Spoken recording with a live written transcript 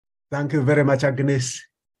Thank you very much, Agnes.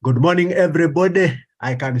 Good morning, everybody.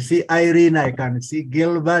 I can see Irene, I can see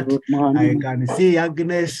Gilbert, Good morning. I can see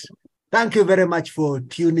Agnes. Thank you very much for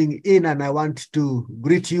tuning in, and I want to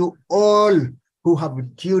greet you all who have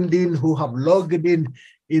tuned in, who have logged in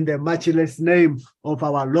the matchless name of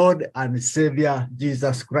our Lord and Savior,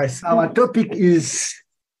 Jesus Christ. Our topic is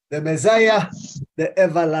the Messiah, the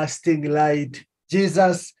everlasting light.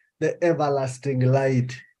 Jesus, the everlasting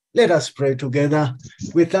light. Let us pray together.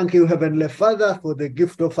 We thank you, Heavenly Father, for the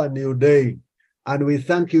gift of a new day. And we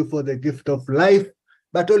thank you for the gift of life,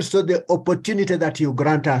 but also the opportunity that you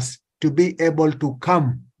grant us to be able to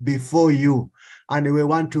come before you. And we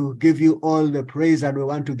want to give you all the praise, and we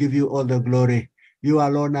want to give you all the glory. You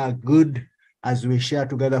alone are good. As we share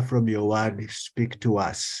together from your word, speak to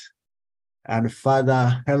us. And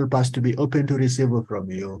Father, help us to be open to receive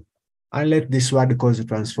from you. And let this word cause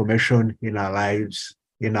transformation in our lives,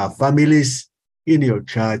 in our families, in your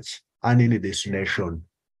church, and in this nation.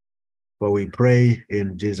 For we pray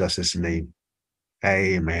in Jesus' name.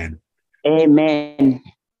 Amen. Amen.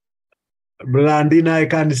 Blandina, I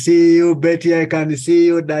can see you. Betty, I can see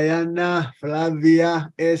you. Diana,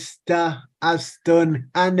 Flavia, Esther, Aston,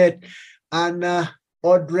 Annette, Anna,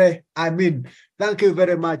 Audrey, thank you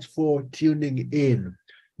very much for tuning in.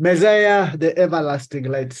 Messiah, the everlasting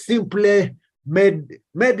light. Simply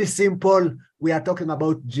made simple, we are talking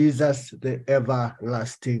about Jesus, the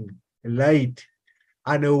everlasting light.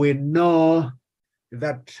 And we know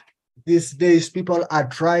that these days people are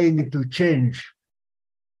trying to change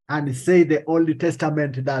and say the Old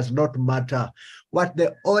Testament does not matter. What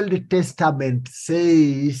the Old Testament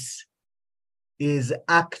says is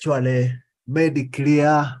actually made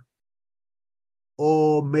clear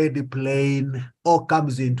or made plain or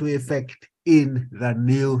comes into effect in the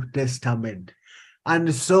New Testament.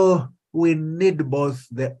 And so we need both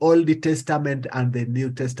the Old Testament and the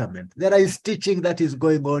New Testament. There is teaching that is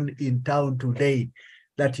going on in town today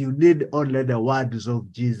that you need only the words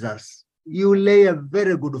of Jesus. You lay a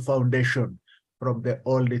very good foundation from the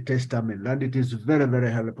Old Testament, and it is very,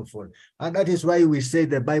 very helpful. And that is why we say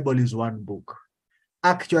the Bible is one book.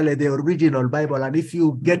 Actually, the original Bible, and if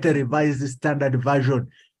you get a revised standard version,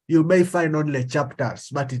 you may find only chapters,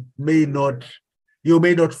 but you may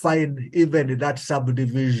not find even that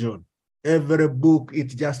subdivision. Every book, it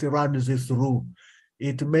just runs through.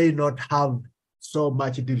 It may not have so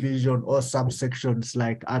much division or subsections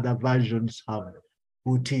like other versions have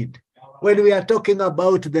put it. When we are talking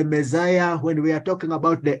about the Messiah, when we are talking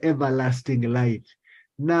about the everlasting light,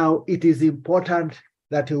 now it is important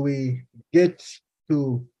that we get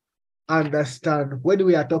to understand when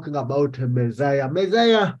we are talking about Messiah.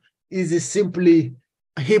 Messiah is simply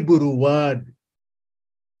a Hebrew word,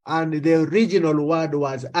 and the original word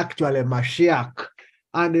was actually Mashiach.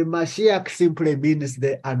 And Mashiach simply means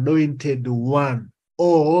the anointed one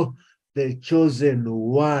or the chosen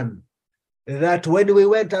one. That when we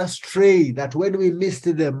went astray, that when we missed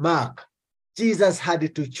the mark, Jesus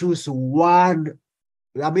had to choose one.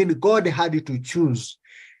 God had to choose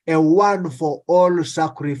a one for all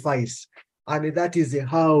sacrifice. And that is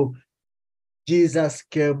how Jesus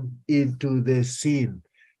came into the scene.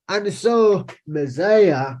 And so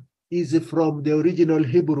Messiah is from the original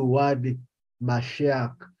Hebrew word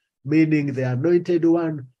Mashiach, meaning the anointed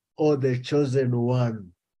one or the chosen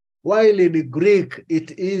one. While in Greek,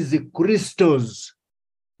 it is Christos,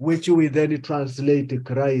 which we then translate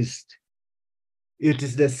Christ. It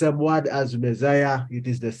is the same word as Messiah. It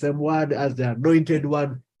is the same word as the anointed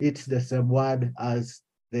one. It's the same word as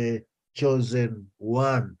the chosen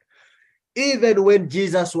one. Even when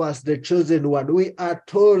Jesus was the chosen one, we are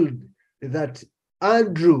told that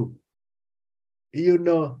Andrew in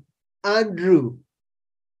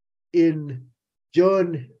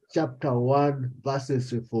John chapter 1,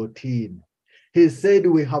 verses 14, he said,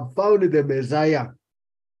 we have found the Messiah.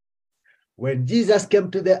 When Jesus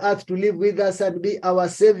came to the earth to live with us and be our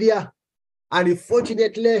Savior, and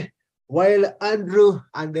unfortunately, while Andrew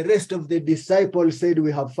and the rest of the disciples said,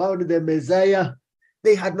 we have found the Messiah,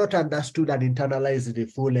 they had not understood and internalized it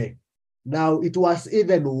fully. Now, it was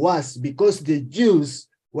even worse because the Jews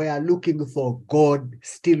were looking for God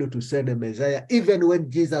still to send a Messiah. Even when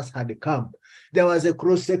Jesus had come, there was a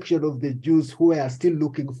cross-section of the Jews who were still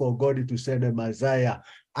looking for God to send a Messiah,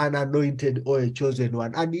 an anointed or a chosen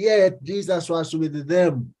one. And yet, Jesus was with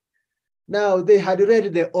them. Now, they had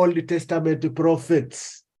read the Old Testament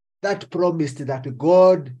prophets that promised that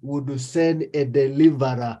God would send a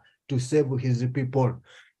deliverer to save his people.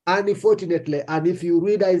 Unfortunately, and if you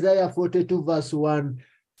read Isaiah 42 verse 1,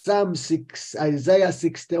 Psalm 6, Isaiah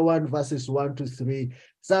 61 verses 1 to 3,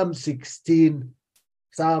 Psalm 16,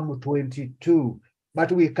 Psalm 22,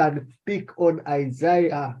 But we can pick on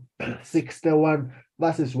Isaiah 61,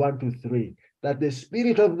 verses 1 to 3, that the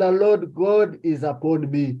Spirit of the Lord God is upon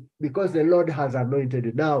me because the Lord has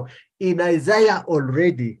anointed. Now, in Isaiah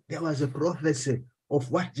already, there was a prophecy of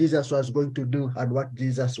what Jesus was going to do and what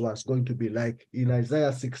Jesus was going to be like in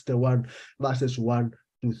Isaiah 61, verses 1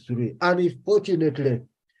 to 3. And unfortunately,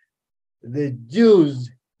 the Jews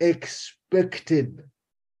expected,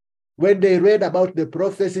 when they read about the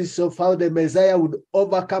prophecies of how the Messiah would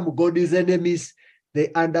overcome God's enemies,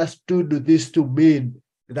 they understood this to mean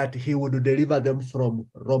that he would deliver them from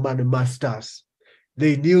Roman masters.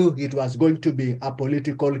 They knew it was going to be a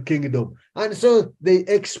political kingdom. And so they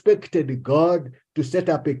expected God to set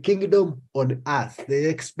up a kingdom on earth. They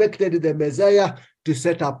expected the Messiah to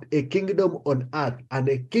set up a kingdom on earth, and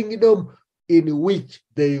a kingdom in which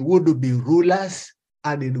they would be rulers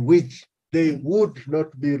and in which they would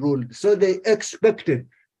not be ruled. So they expected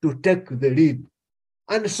to take the lead.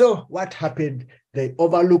 And so what happened? They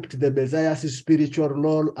overlooked the Messiah's spiritual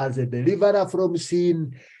role as a deliverer from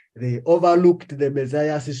sin. They overlooked the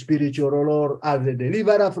Messiah's spiritual role as a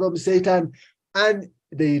deliverer from Satan. And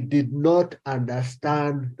they did not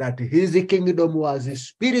understand that his kingdom was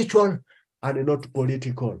spiritual and not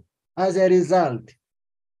political. As a result,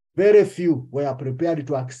 very few were prepared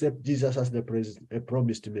to accept Jesus as the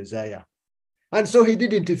promised Messiah. And so he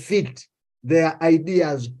didn't fit their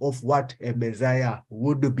ideas of what a Messiah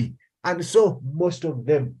would be. And so most of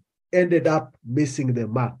them ended up missing the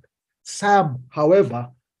mark. Some, however,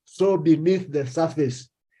 saw beneath the surface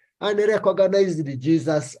and recognized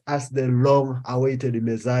Jesus as the long-awaited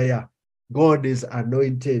Messiah, God's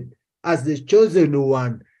anointed, as the chosen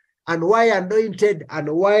one. And why anointed, and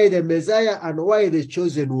why the Messiah, and why the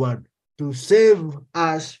chosen one? To save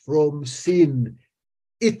us from sin.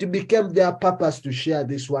 It became their purpose to share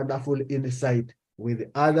this wonderful insight with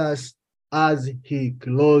others as he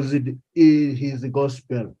closed in his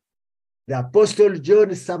gospel. The Apostle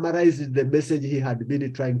John summarized the message he had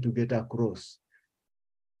been trying to get across.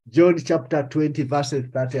 John chapter 20, verses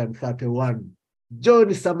 30 and 31.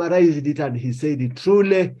 John summarized it and he said,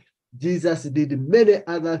 truly, Jesus did many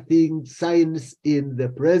other things, signs in the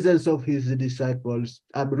presence of his disciples.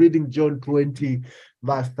 I'm reading John 20,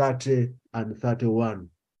 verse 30 and 31.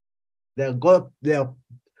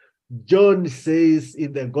 John says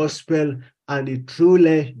in the gospel, and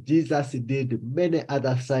truly Jesus did many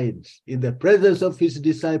other signs in the presence of his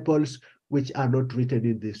disciples, which are not written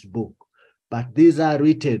in this book. But these are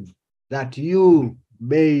written that you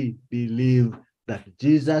may believe that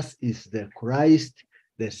Jesus is the Christ,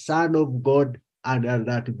 the Son of God, and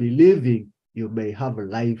that believing you may have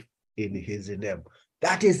life in his name.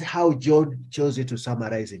 That is how John chose to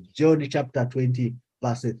summarize it. John chapter 20,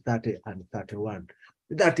 verses 30 and 31.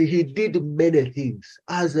 That he did many things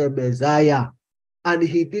as a Messiah, and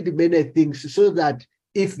he did many things so that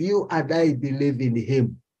if you and I believe in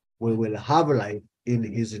him, we will have life in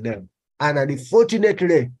his name. And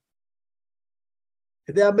unfortunately,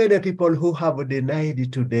 there are many people who have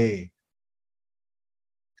denied today.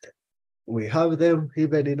 We have them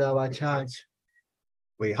even in our church.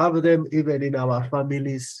 We have them even in our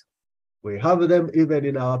families. We have them even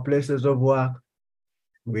in our places of work.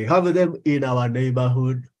 We have them in our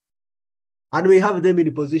neighborhood. And we have them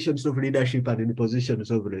in positions of leadership and in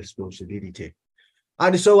positions of responsibility.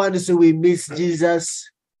 And so once we miss Jesus,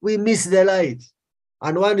 we miss the light.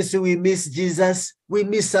 And once we miss Jesus, we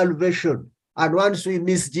miss salvation. And once we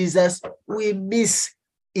miss Jesus, we miss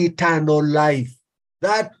eternal life.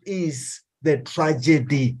 That is the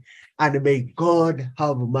tragedy. And may God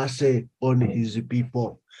have mercy on his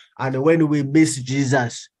people. And when we miss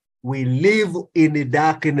Jesus, we live in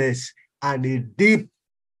darkness, and in deep,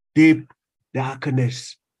 deep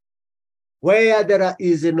darkness. Where there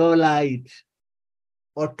is no light,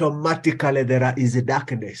 automatically there is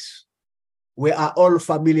darkness. We are all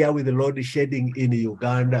familiar with the load shedding in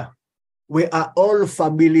Uganda. We are all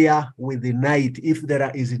familiar with the night. If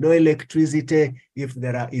there is no electricity, if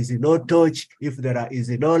there is no torch, if there is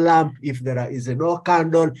no lamp, if there is no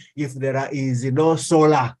candle, if there is no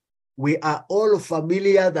solar, we are all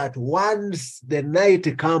familiar that once the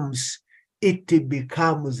night comes, it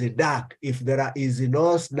becomes dark. If there is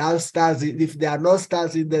no stars, if there are no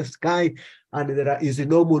stars in the sky, and there is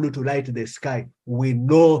no moon to light the sky, we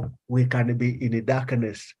know we can be in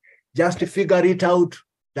darkness. Just figure it out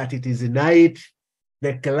that it is night,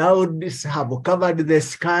 the clouds have covered the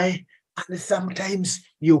sky, and sometimes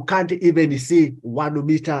you can't even see 1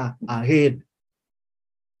 meter ahead.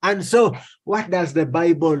 And so what does the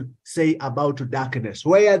Bible say about darkness?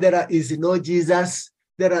 Where there is no Jesus,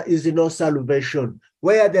 there is no salvation.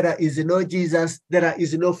 Where there is no Jesus, there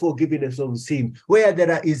is no forgiveness of sin. Where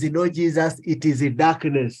there is no Jesus, it is in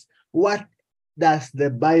darkness. What does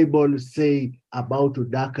the Bible say about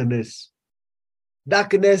darkness?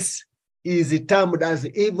 Darkness is termed as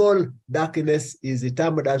evil. Darkness is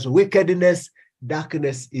termed as wickedness.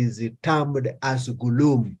 Darkness is termed as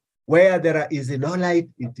gloom. Where there is no light,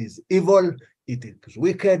 it is evil, it is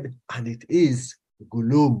wicked, and it is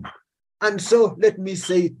gloom. And so let me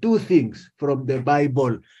say two things from the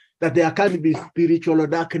Bible, that there can be spiritual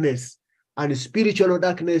darkness, and spiritual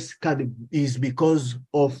darkness is because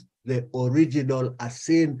of the original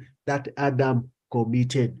sin that Adam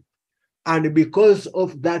committed. And because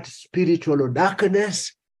of that spiritual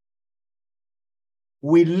darkness,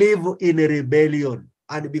 we live in a rebellion.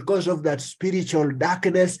 And because of that spiritual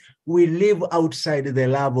darkness, we live outside the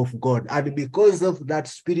love of God. And because of that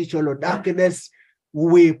spiritual darkness,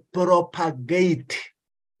 we propagate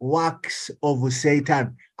works of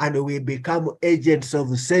Satan, and we become agents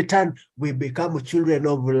of Satan. We become children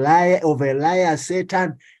of a liar,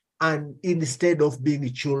 Satan, and instead of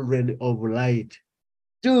being children of light.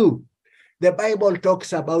 2, the Bible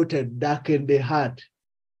talks about a darkened heart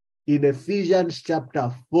in Ephesians chapter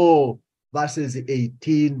 4, verses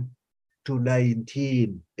 18 to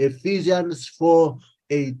 19. Ephesians 4,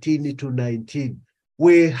 18 to 19.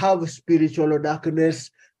 We have spiritual darkness,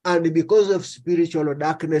 and because of spiritual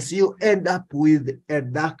darkness, you end up with a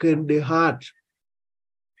darkened heart.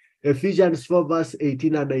 Ephesians 4, verse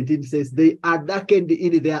 18 and 19 says, they are darkened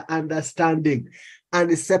in their understanding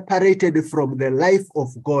and separated from the life of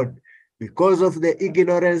God because of the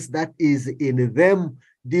ignorance that is in them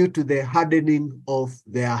due to the hardening of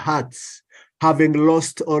their hearts. Having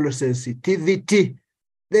lost all sensitivity,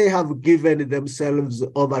 they have given themselves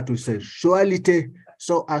over to sensuality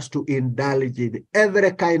so as to indulge in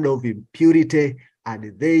every kind of impurity,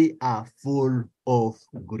 and they are full of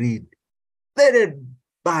greed. Very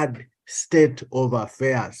bad state of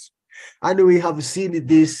affairs. And we have seen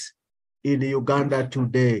this in Uganda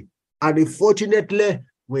today. And unfortunately,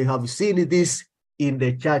 we have seen this in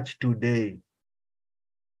the church today.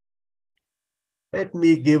 Let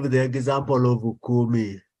me give the example of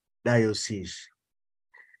Ukumi Diocese,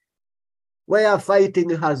 where fighting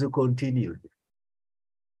has continued.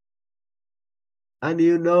 And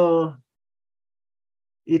you know,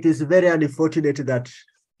 it is very unfortunate that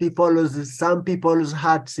some people's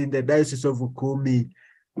hearts in the Diocese of Ukumi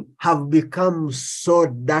have become so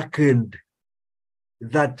darkened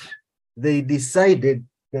that they decided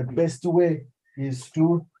the best way is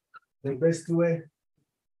to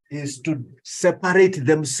separate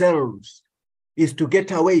themselves, is to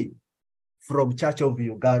get away from Church of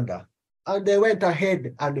Uganda. And they went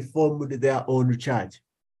ahead and formed their own church.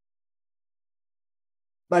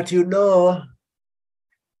 But you know,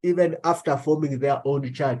 even after forming their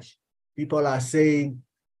own church, people are saying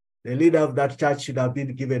the leader of that church should have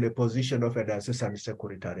been given a position of a diocesan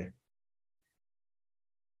secretary.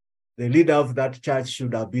 The leader of that church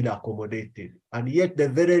should have been accommodated. And yet the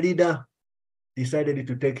very leader decided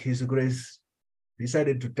to take his grace,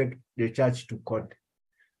 decided to take the church to court.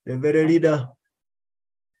 The very leader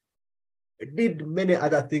did many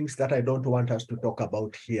other things that I don't want us to talk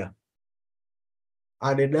about here.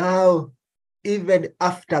 And now, even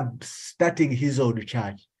after starting his own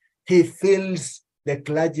church, he feels the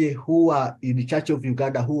clergy who are in the Church of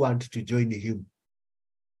Uganda who want to join him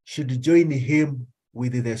should join him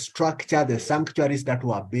with the structure, the sanctuaries that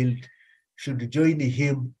were built, should join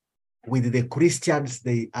him with the Christians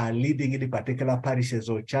they are leading in particular parishes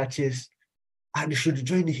or churches, and should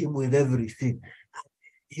join him with everything.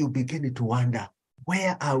 You begin to wonder,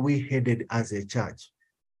 where are we headed as a church?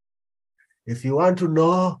 If you want to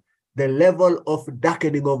know the level of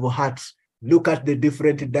darkening of hearts, look at what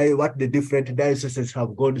the different dioceses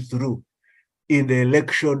have gone through in the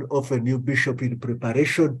election of a new bishop, in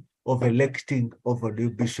preparation of electing of a new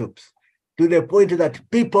bishops, to the point that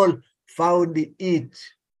people found it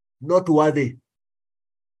not worthy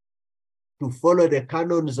to follow the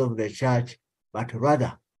canons of the church, but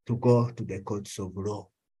rather to go to the courts of law.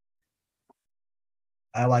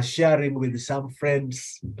 I was sharing with some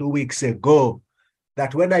friends 2 weeks ago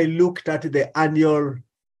that when I looked at the annual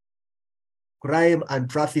Crime and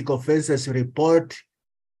Traffic Offences Report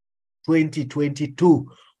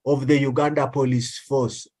 2022 of the Uganda Police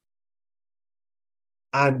Force,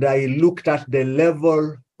 and I looked at the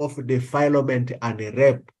level of defilement and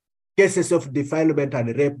rape, cases of defilement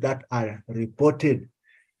and rape that are reported.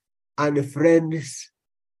 And friends,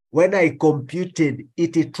 when I computed,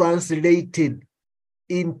 it translated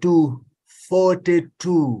into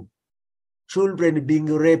 42 children being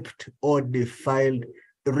raped or defiled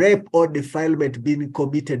rape or defilement being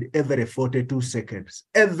committed every 42 seconds.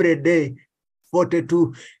 Every day,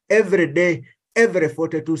 42, every day, every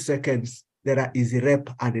 42 seconds, there is rape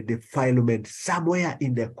and defilement somewhere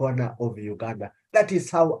in the corner of Uganda. That is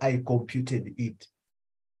how I computed it.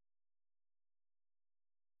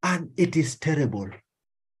 And it is terrible.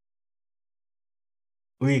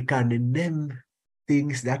 We can name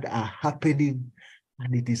things that are happening,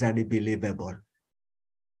 and it is unbelievable.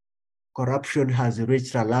 Corruption has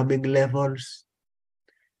reached alarming levels.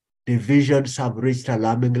 Divisions have reached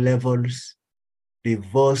alarming levels.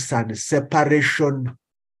 Divorce and separation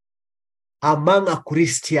among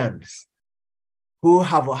Christians who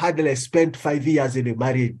have hardly spent 5 years in a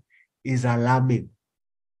marriage is alarming.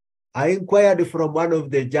 I inquired from one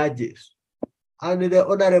of the judges, and the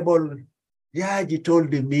honorable judge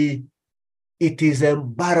told me it is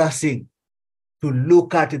embarrassing to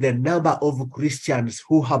look at the number of Christians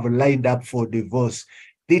who have lined up for divorce.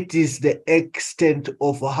 This is the extent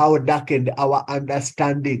of how darkened our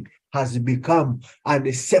understanding has become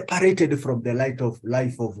and separated from the light of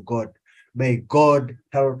life of God. May God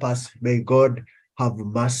help us. May God have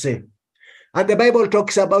mercy. And the Bible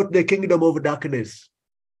talks about the kingdom of darkness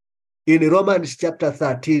in Romans chapter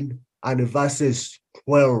 13 and verses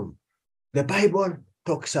 12. The Bible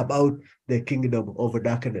talks about the kingdom of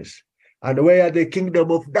darkness. And where the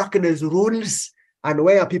kingdom of darkness rules, and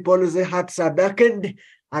where people's hearts are darkened,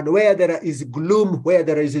 and where there is gloom, where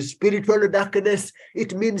there is spiritual darkness,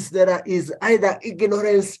 it means there is either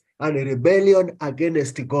ignorance and rebellion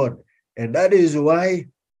against God. And that is why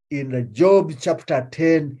in Job chapter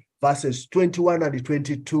 10, verses 21 and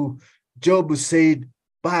 22, Job said,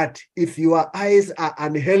 but if your eyes are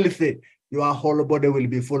unhealthy, your whole body will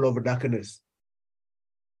be full of darkness.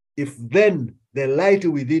 If then the light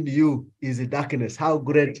within you is darkness, how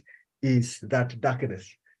great is that darkness?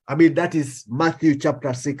 I mean, that is Matthew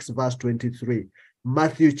chapter 6, verse 23.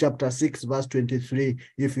 Matthew chapter 6, verse 23.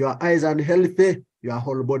 If your eyes are unhealthy, your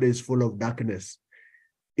whole body is full of darkness.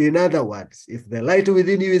 In other words, if the light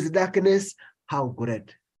within you is darkness, how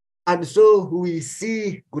great. And so we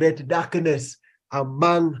see great darkness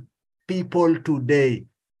among people today.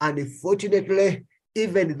 And unfortunately,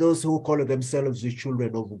 even those who call themselves the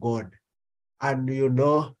children of God. And you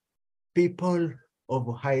know, people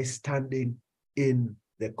of high standing in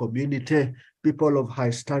the community, people of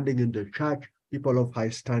high standing in the church, people of high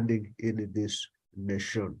standing in this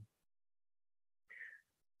nation.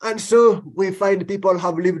 And so we find people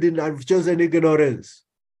have lived in and chosen ignorance.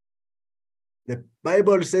 The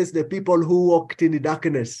Bible says the people who walked in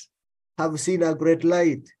darkness have seen a great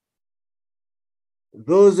light.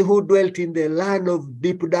 Those who dwelt in the land of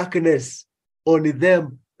deep darkness, on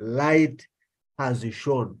them light has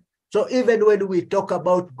shone. So even when we talk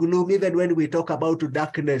about gloom, even when we talk about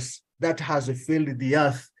darkness that has filled the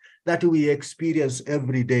earth, that we experience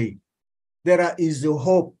every day, there is a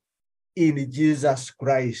hope in Jesus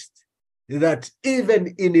Christ, that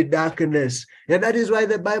even in darkness, and that is why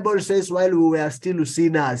the Bible says while we were still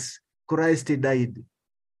sinners, Christ died.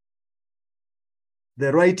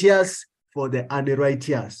 The righteous for the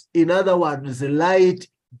unrighteous. In other words, the light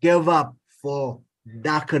gave up for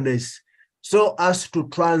darkness, so as to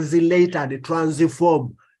translate and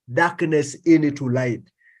transform darkness into light.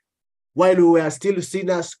 While we were still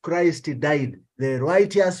sinners, Christ died, the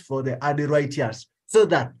righteous for the unrighteous, so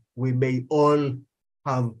that we may all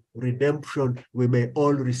have redemption, we may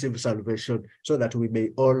all receive salvation, so that we may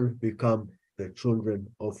all become the children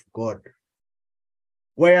of God.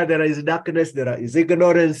 Where there is darkness, there is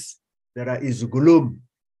ignorance, there is gloom.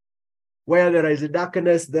 Where there is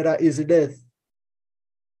darkness, there is death.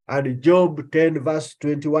 And Job 10, verse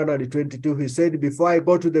 21 and 22, he said, before I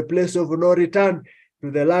go to the place of no return,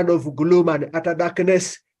 to the land of gloom and utter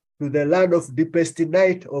darkness, to the land of deepest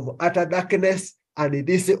night of utter darkness and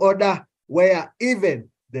disorder, where even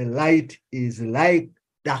the light is like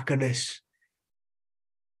darkness.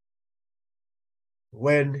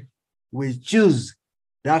 When we choose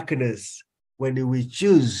darkness, when we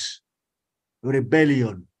choose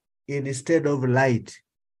rebellion instead of light,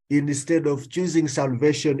 instead of choosing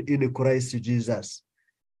salvation in Christ Jesus,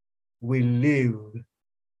 we live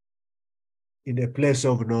in a place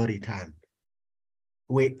of no return.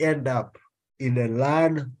 We end up in a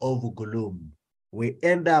land of gloom. We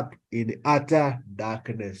end up in utter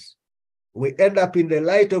darkness. We end up in the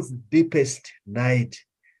light of deepest night,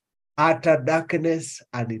 utter darkness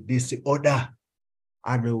and disorder.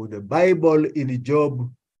 And the Bible in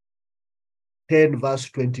Job 10 verse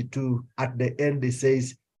 22, at the end it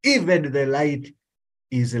says, even the light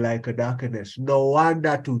is like a darkness. No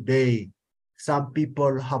wonder today some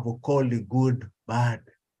people have called good bad.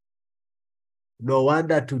 No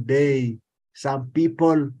wonder today some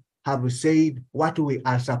people have said what we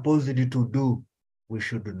are supposed to do, we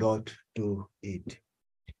should not do it.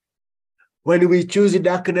 When we choose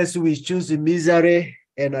darkness, we choose misery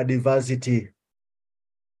and adversity.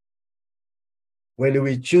 When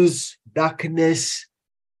we choose darkness,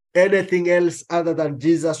 anything else other than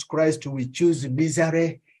Jesus Christ, we choose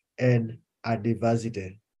misery and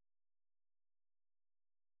adversity.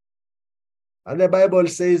 And the Bible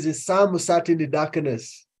says, some sat in the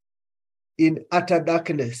darkness, in utter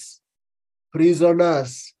darkness,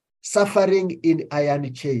 prisoners, suffering in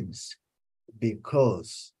iron chains,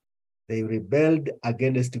 because they rebelled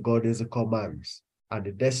against God's commands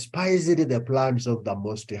and despised the plans of the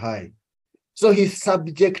Most High. So he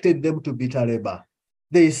subjected them to bitter labor.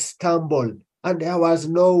 They stumbled, and there was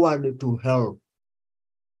no one to help.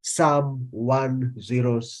 Psalm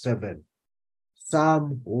 107.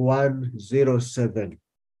 Psalm 107,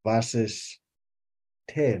 verses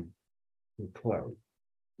 10 to 12.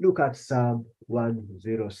 Look at Psalm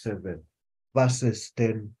 107, verses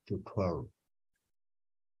 10 to 12.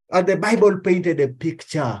 And the Bible painted a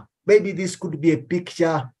picture. Maybe this could be a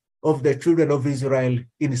picture of the children of Israel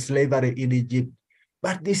in slavery in Egypt.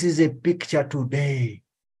 But this is a picture today.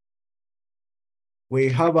 We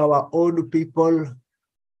have our own people,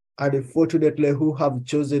 unfortunately, who have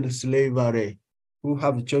chosen slavery, who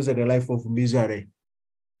have chosen a life of misery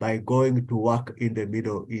by going to work in the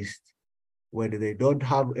Middle East. When they don't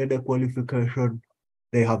have any qualification,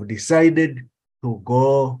 they have decided to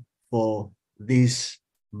go for these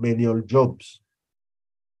menial jobs.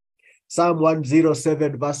 Psalm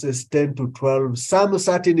 107, verses 10 to 12. Some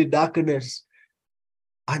sat in the darkness,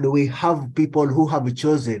 and we have people who have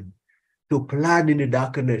chosen to plan in the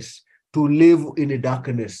darkness, to live in the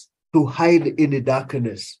darkness, to hide in the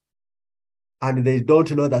darkness. And they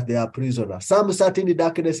don't know that they are prisoners. Some sat in the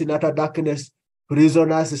darkness, in utter darkness,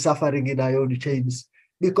 prisoners suffering in iron chains,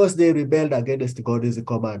 because they rebelled against God's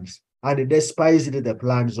commands and despised the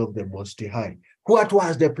plans of the Most High. What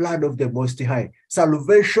was the plan of the Most High?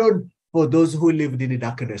 Salvation for those who lived in the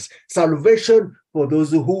darkness. Salvation for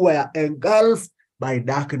those who were engulfed by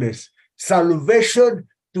darkness. Salvation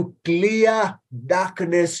to clear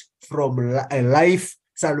darkness from a life.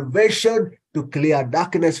 Salvation to clear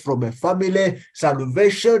darkness from a family.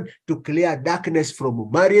 Salvation to clear darkness from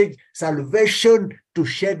marriage. Salvation to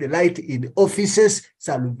shed light in offices.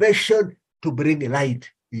 Salvation to bring light,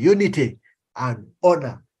 unity, and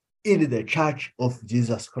honor in the church of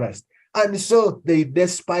Jesus Christ. And so they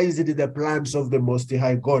despised the plans of the Most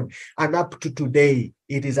High God. And up to today,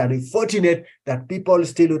 it is unfortunate that people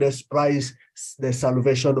still despise the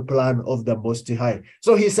salvation plan of the Most High.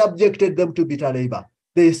 So he subjected them to bitter labor.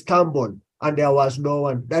 They stumbled, and there was no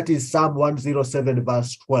one. That is Psalm 107,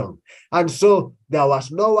 verse 12. And so there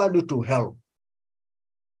was no one to help.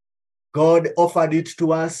 God offered it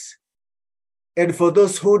to us. And for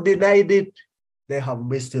those who denied it, they have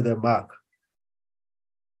missed the mark.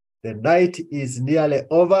 The night is nearly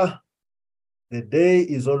over. The day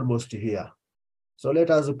is almost here. So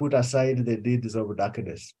let us put aside the deeds of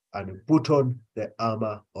darkness and put on the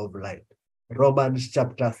armor of light. Romans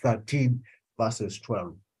chapter 13, verses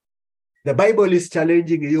 12. The Bible is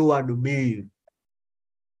challenging you and me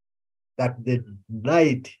that the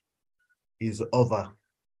night is over.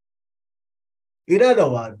 In other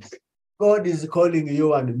words, God is calling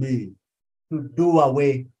you and me to do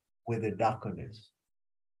away with the darkness.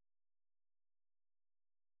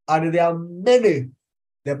 And there are many,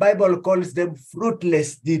 the Bible calls them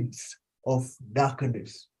fruitless deeds of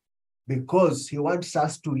darkness, because he wants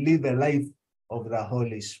us to live a life of the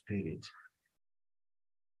Holy Spirit.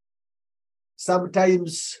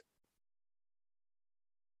 Sometimes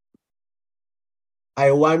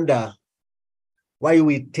I wonder why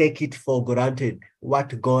we take it for granted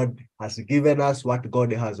what God has given us, what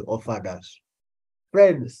God has offered us.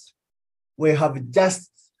 Friends, we have just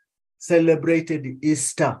celebrated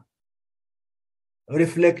Easter,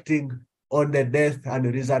 reflecting on the death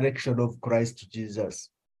and resurrection of Christ Jesus.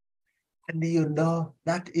 And you know,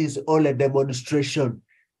 that is all a demonstration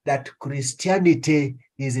that Christianity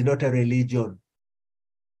is not a religion.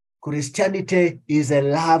 Christianity is a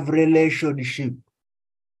love relationship,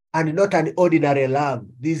 and not an ordinary love.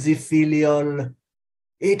 This is filial.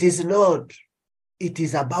 It is not. It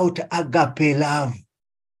is about agape love.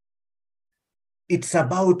 It's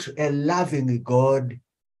about a loving God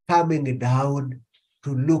coming down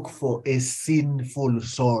to look for a sinful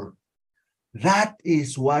soul. That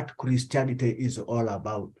is what Christianity is all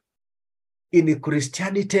about. In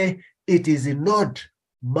Christianity, it is not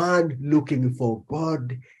man looking for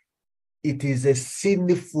God. It is a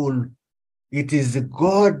sinful, it is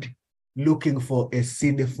God looking for a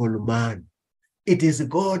sinful man. It is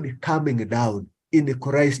God coming down in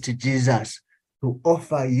Christ Jesus to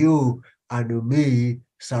offer you and me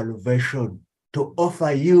salvation, to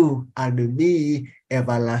offer you and me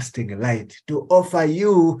everlasting light, to offer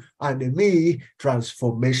you and me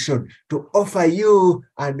transformation, to offer you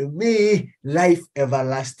and me life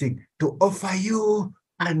everlasting, to offer you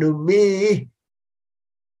and me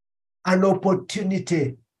an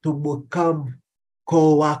opportunity to become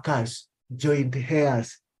co-workers, joint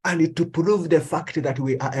heirs, and to prove the fact that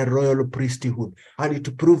we are a royal priesthood, and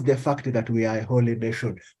to prove the fact that we are a holy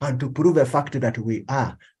nation, and to prove the fact that we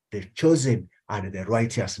are the chosen and the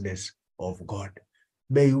righteousness of God.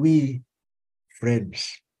 May we, friends,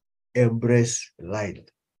 embrace light.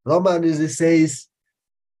 Romans says,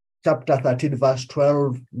 chapter 13, verse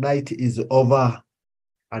 12, night is over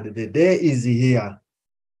and the day is here.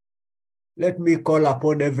 Let me call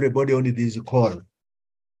upon everybody on this call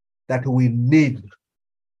that we need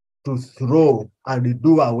to throw and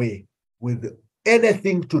do away with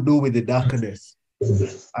anything to do with the darkness,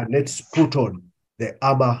 and let's put on the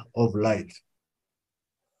armor of light.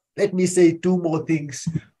 Let me say two more things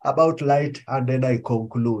about light and then I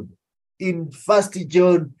conclude. In 1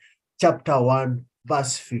 John chapter 1,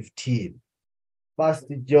 verse 15. 1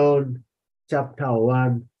 John chapter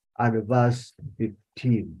 1 and verse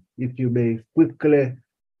 15. If you may quickly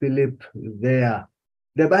flip there.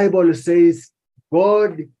 The Bible says,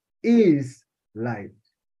 God is light.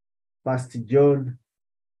 1 John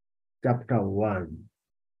chapter 1.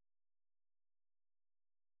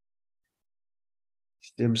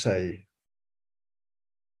 Seems I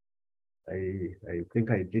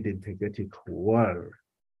think I didn't get it well.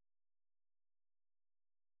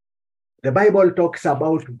 The Bible talks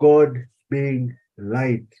about God being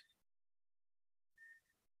light.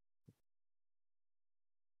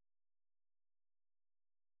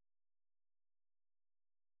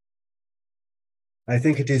 I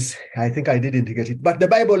think I didn't get it. But the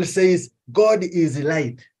Bible says God is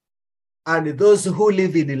light, and those who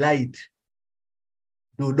live in light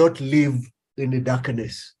do not live in the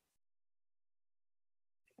darkness.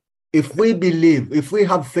 If we believe, if we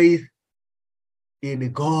have faith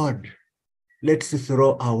in God, let's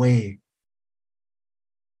throw away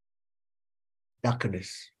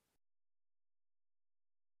darkness.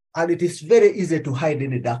 And it is very easy to hide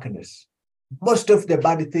in the darkness. Most of the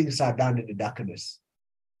bad things are done in the darkness.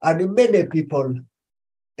 And many people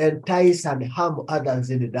entice and harm others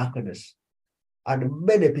in the darkness. And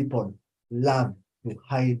many people love to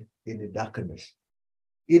hide in the darkness.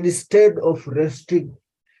 Instead of resting,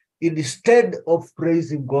 instead of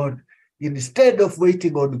praising God, instead of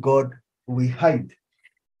waiting on God, we hide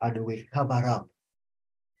and we cover up.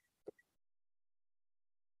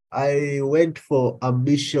 I went for a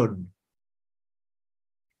mission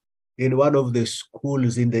in one of the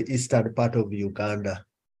schools in the eastern part of Uganda.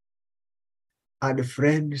 And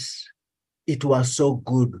friends, it was so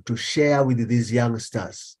good to share with these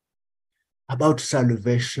youngsters about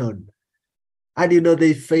salvation. And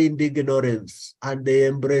they feigned ignorance and they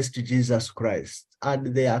embraced Jesus Christ and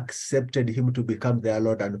they accepted him to become their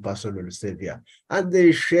Lord and personal Savior. And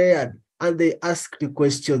they shared and they asked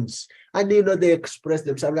questions. And they expressed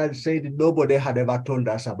themselves and said, nobody had ever told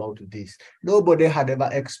us about this. Nobody had ever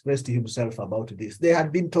expressed himself about this. They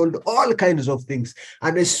had been told all kinds of things.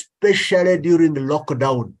 And especially during the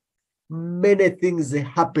lockdown, many things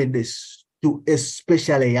happened to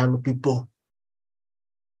especially young people.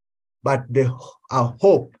 But our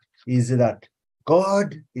hope is that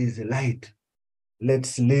God is light.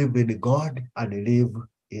 Let's live in God and live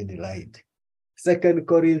in light. 2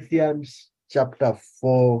 Corinthians chapter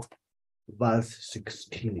 4, verse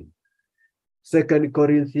 16. 2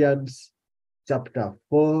 Corinthians chapter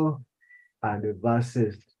 4 and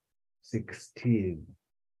verses 16.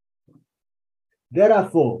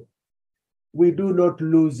 Therefore, we do not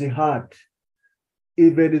lose heart.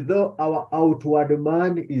 Even though our outward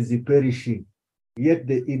man is perishing, yet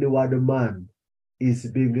the inward man is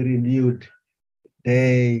being renewed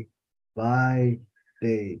day by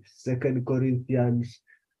day. 2 Corinthians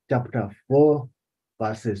chapter 4,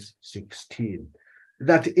 verses 16.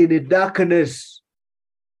 That in the darkness,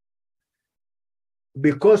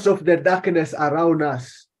 because of the darkness around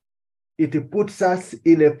us, it puts us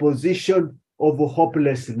in a position of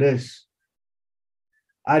hopelessness.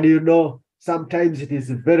 And sometimes it is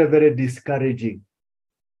very, very discouraging.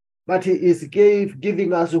 But he is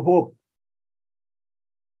giving us hope.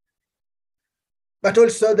 But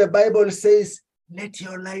also the Bible says, let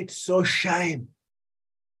your light so shine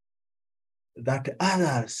that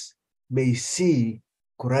others may see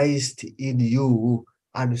Christ in you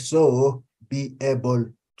and so be able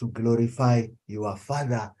to glorify your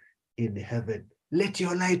Father in heaven. Let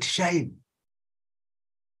your light shine.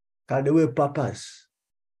 Can we purpose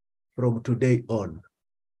from today on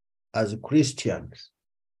as Christians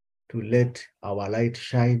to let our light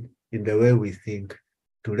shine in the way we think,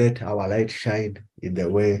 to let our light shine in the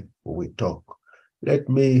way we talk? Let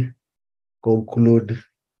me conclude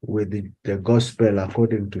with the Gospel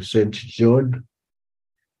according to St. John.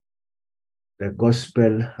 The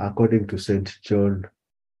Gospel according to St. John,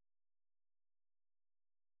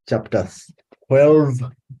 chapter 12,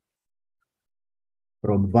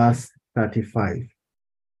 from verse 35.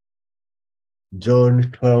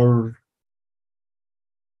 John 12,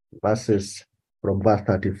 verses from verse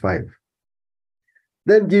 35.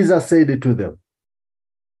 Then Jesus said to them,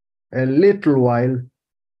 "A little while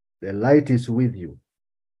the light is with you.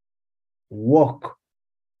 Walk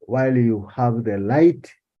while you have the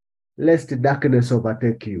light, lest darkness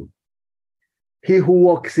overtake you. He who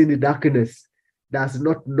walks in darkness does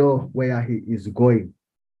not know where he is going.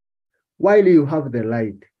 While you have the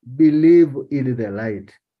light, believe in the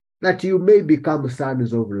light, that you may become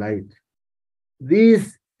sons of light."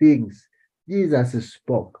 These things Jesus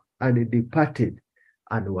spoke and departed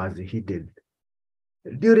and was hidden.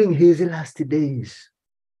 During his last days,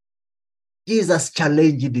 Jesus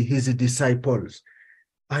challenged his disciples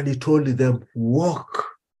and he told them, walk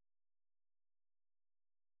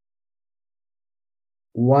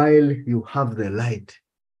while you have the light.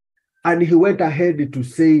 And he went ahead to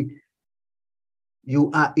say,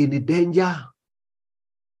 you are in danger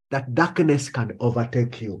that darkness can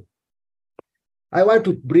overtake you. I want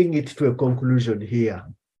to bring it to a conclusion here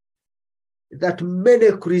that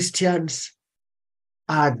many Christians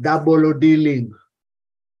are double dealing.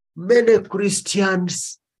 Many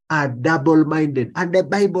Christians are double-minded. And the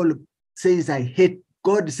Bible says,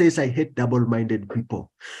 God says, I hate double-minded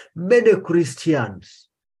people. Many Christians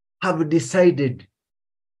have decided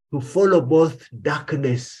to follow both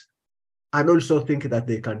darkness and also think that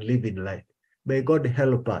they can live in light. May God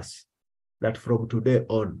help us that from today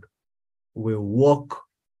on, we walk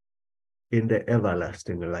in the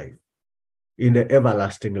everlasting light. In the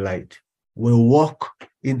everlasting light. We walk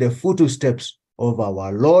in the footsteps of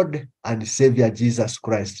our Lord and Savior Jesus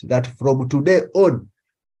Christ, that from today on,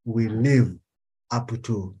 we live up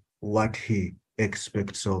to what he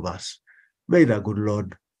expects of us. May the good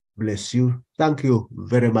Lord bless you. Thank you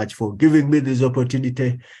very much for giving me this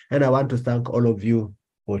opportunity, and I want to thank all of you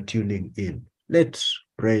for tuning in. Let's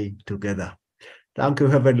pray together. Thank you,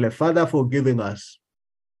 Heavenly Father, for giving us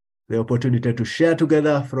the opportunity to share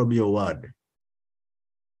together from your word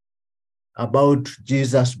about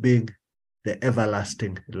Jesus being the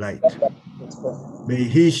everlasting light. May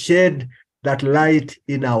he shed that light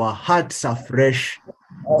in our hearts afresh.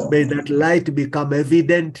 May that light become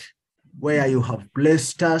evident where you have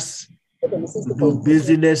blessed us to do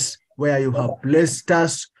business, where you have blessed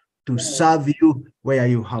us to serve you, where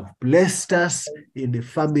you have blessed us in the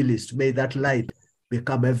families. May that light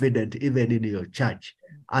become evident even in your church.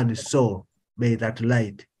 And so may that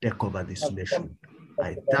light take over this nation.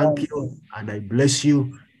 I thank you and I bless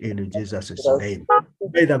you in Jesus' name.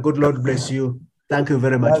 May the good Lord bless you. Thank you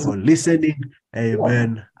very much for listening.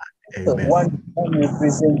 Amen. Amen. One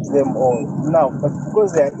represent them all now, but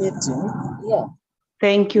because they are eating.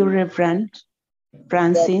 Thank you, Reverend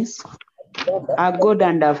Francis, our God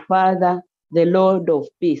and our Father, the Lord of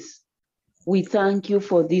peace. We thank you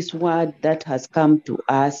for this word that has come to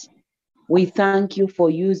us. We thank you for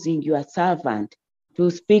using your servant to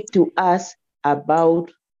speak to us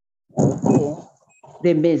about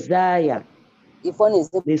the Messiah,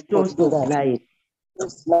 the source of light.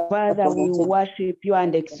 Father, we worship you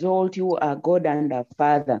and exalt you, our God and our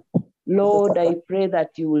Father. Lord, I pray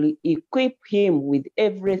that you will equip him with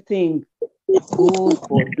everything good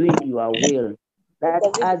for doing your will, that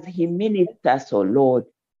as he ministers, O Lord,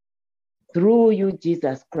 through you,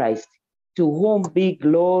 Jesus Christ, to whom be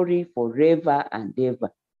glory forever and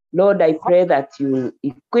ever. Lord, I pray that you will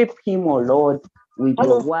equip him, O Lord, with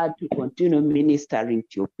your word to continue ministering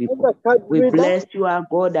to your people. We bless you, our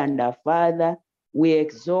God and our Father. We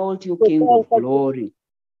exalt you, King of glory.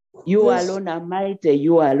 You alone are mighty,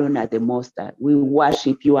 you alone are the Most High. We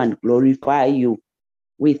worship you and glorify you.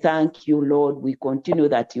 We thank you, Lord. We continue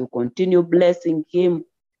that you continue blessing him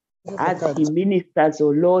as he ministers, oh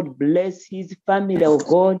Lord. Bless his family, oh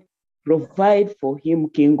God. Provide for him,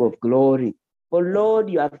 King of glory. For Lord,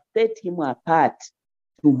 you have set him apart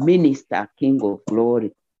to minister, King of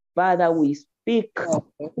glory. Father, we speak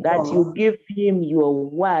that you give him your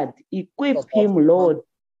word. Equip him, Lord,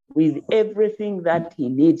 with everything that he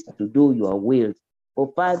needs to do your will.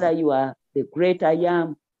 For Father, you are the great I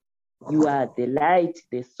am. You are the light,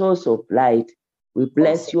 the source of light. We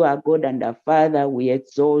bless you, our God and our Father. We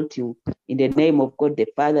exalt you in the name of God, the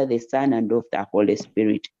Father, the Son, and of the Holy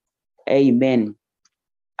Spirit. Amen.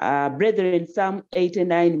 Brethren, Psalm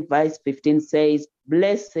 89, verse 15 says,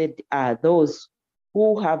 "Blessed are those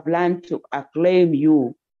who have learned to acclaim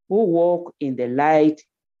you, who walk in the light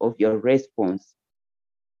of your response."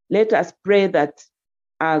 Let us pray that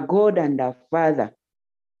our God and our Father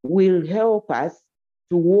will help us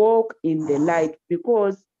to walk in the light,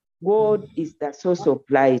 because God is the source of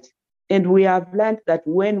light. And we have learned that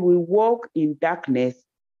when we walk in darkness,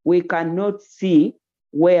 we cannot see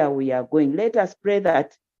where we are going. Let us pray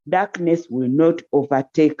that darkness will not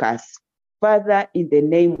overtake us. Father, in the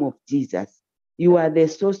name of Jesus, you are the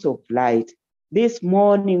source of light. This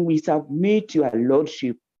morning we submit your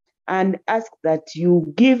Lordship and ask that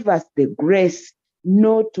you give us the grace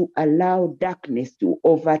not to allow darkness to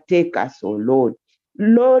overtake us, oh Lord.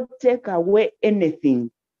 Lord, take away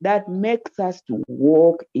anything that makes us to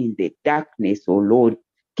walk in the darkness, oh Lord.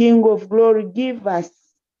 King of glory, give us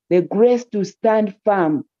the grace to stand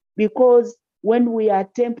firm, because when we are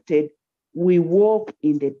tempted, we walk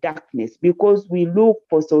in the darkness because we look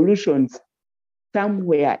for solutions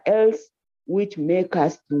somewhere else, which make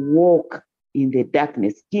us to walk in the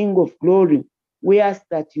darkness. King of glory, we ask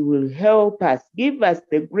that you will help us, give us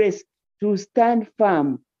the grace to stand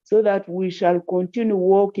firm so that we shall continue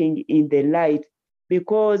walking in the light,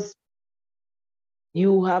 because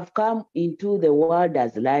you have come into the world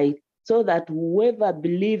as light, so that whoever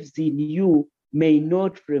believes in you may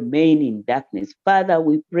not remain in darkness. Father,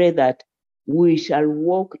 we pray that we shall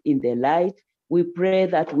walk in the light. We pray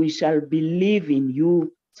that we shall believe in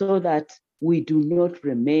you so that we do not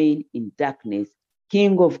remain in darkness.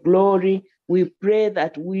 King of glory, we pray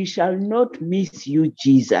that we shall not miss you,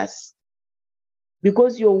 Jesus,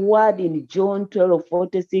 because your word in John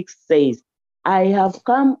 12:46 says, "I have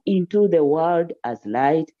come into the world as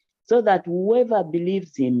light, so that whoever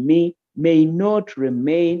believes in me may not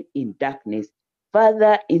remain in darkness."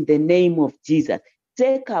 Father, in the name of Jesus,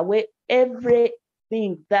 take away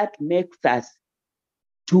everything that makes us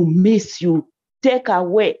to miss you. Take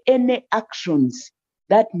away any actions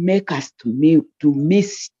that make us to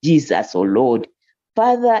miss Jesus, oh Lord.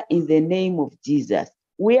 Father, in the name of Jesus,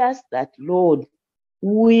 we ask that, Lord,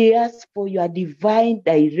 we ask for your divine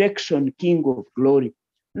direction, King of glory.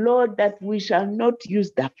 Lord, that we shall not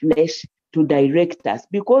use the flesh to direct us,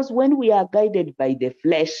 because when we are guided by the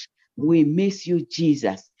flesh, we miss you,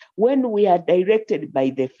 Jesus. When we are directed by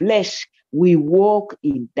the flesh, we walk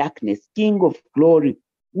in darkness. King of glory,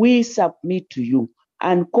 we submit to you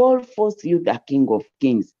and call forth you, the King of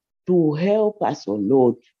kings, to help us, O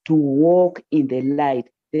Lord, to walk in the light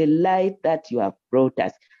that you have brought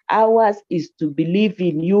us. Ours is to believe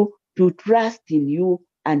in you, to trust in you,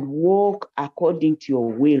 and walk according to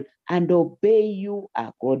your will, and obey you,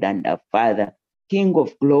 our God and our Father. King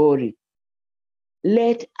of glory,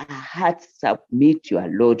 let our hearts submit to your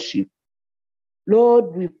Lordship.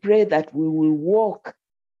 Lord, we pray that we will walk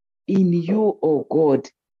in you, O God,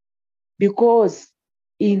 because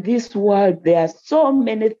in this world there are so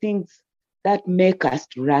many things that make us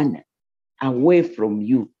run away from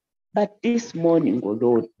you. But this morning, O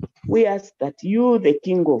Lord, we ask that you, the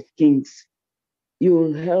King of kings, you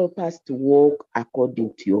will help us to walk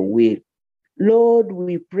according to your will. Lord,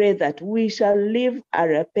 we pray that we shall live a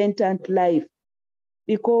repentant life,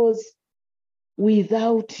 because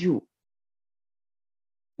without you,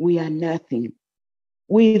 we are nothing.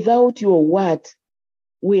 Without your word,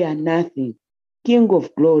 we are nothing. King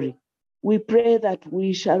of glory, we pray that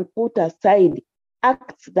we shall put aside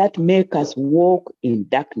acts that make us walk in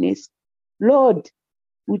darkness. Lord,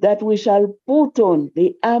 that we shall put on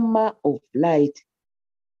the armor of light.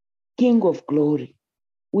 King of glory,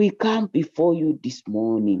 we come before you this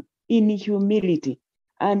morning in humility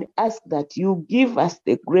and ask that you give us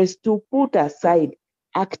the grace to put aside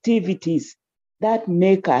activities that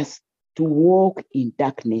make us to walk in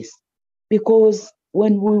darkness. Because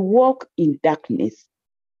when we walk in darkness,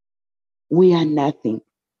 we are nothing.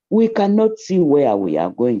 We cannot see where we are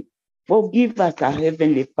going. Forgive us, our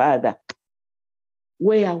Heavenly Father,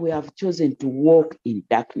 where we have chosen to walk in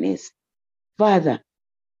darkness. Father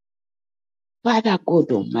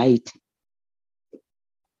God Almighty,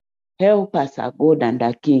 help us, our God and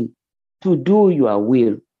our King, to do your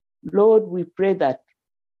will. Lord, we pray that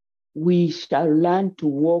we shall learn to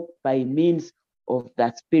walk by means of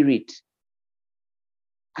the Spirit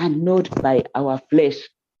and not by our flesh.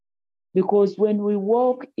 Because when we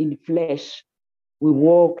walk in flesh, we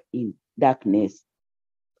walk in darkness.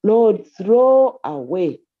 Lord, throw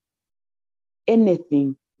away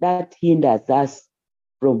anything that hinders us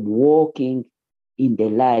from walking in the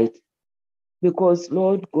light. Because,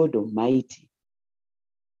 Lord God Almighty,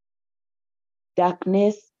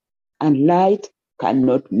 darkness and light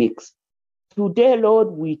cannot mix. Today,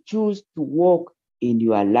 Lord, we choose to walk in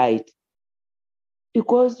your light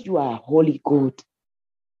because you are holy God.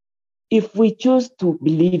 If we choose to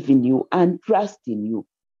believe in you and trust in you,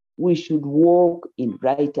 we should walk in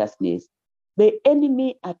righteousness. The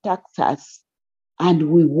enemy attacks us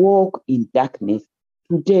and we walk in darkness.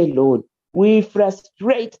 Today, Lord, we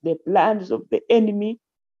frustrate the plans of the enemy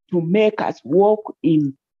to make us walk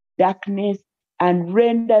in darkness and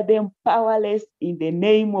render them powerless in the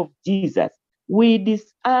name of Jesus. We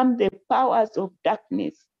disarm the powers of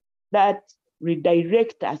darkness that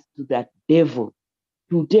redirect us to that devil.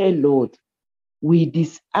 Today, Lord, we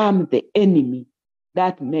disarm the enemy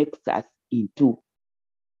that makes us to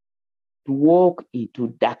walk into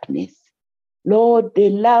darkness. Lord, the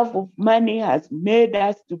love of money has made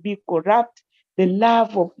us to be corrupt. The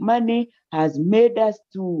love of money has made us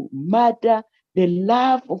to murder. The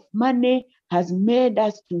love of money has made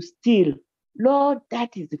us to steal. Lord,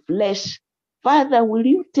 that is flesh. Father, will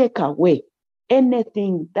you take away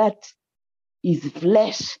anything that is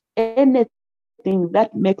flesh, anything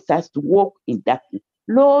that makes us to walk in darkness?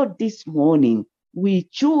 Lord, this morning we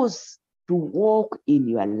choose to walk in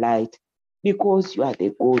your light because you are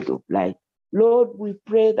the God of light. Lord, we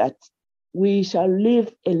pray that we shall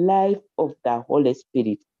live a life of the Holy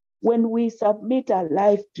Spirit. When we submit our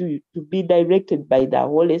life to be directed by the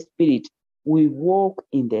Holy Spirit, we walk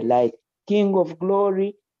in the light. King of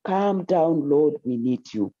glory, calm down, Lord, we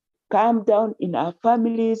need you. Calm down in our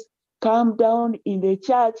families, calm down in the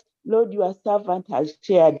church. Lord, your servant has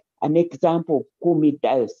shared an example of Kumi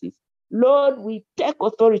Diocese. Lord, we take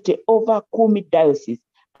authority over Kumi Diocese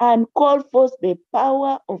and call forth the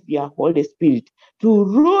power of your Holy Spirit to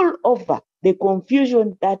rule over the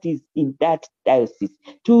confusion that is in that diocese,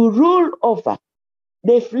 to rule over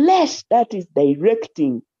the flesh that is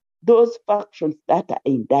directing those factions that are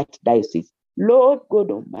in that diocese. Lord God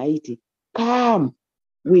Almighty, come,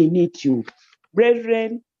 we need you.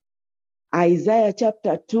 Brethren, Isaiah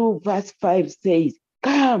chapter 2 verse 5 says,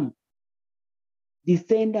 come,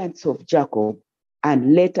 descendants of Jacob,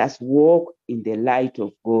 and let us walk in the light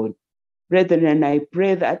of God. Brethren, I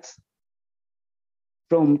pray that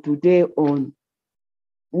from today on,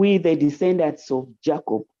 we, the descendants of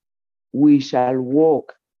Jacob, we shall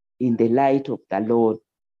walk in the light of the Lord,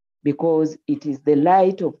 because it is the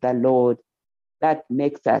light of the Lord that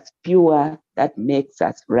makes us pure, that makes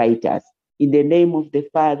us righteous. In the name of the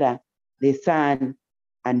Father, the Son,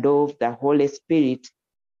 and of the Holy Spirit,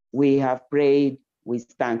 we have prayed with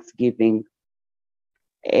thanksgiving.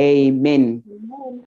 Amen.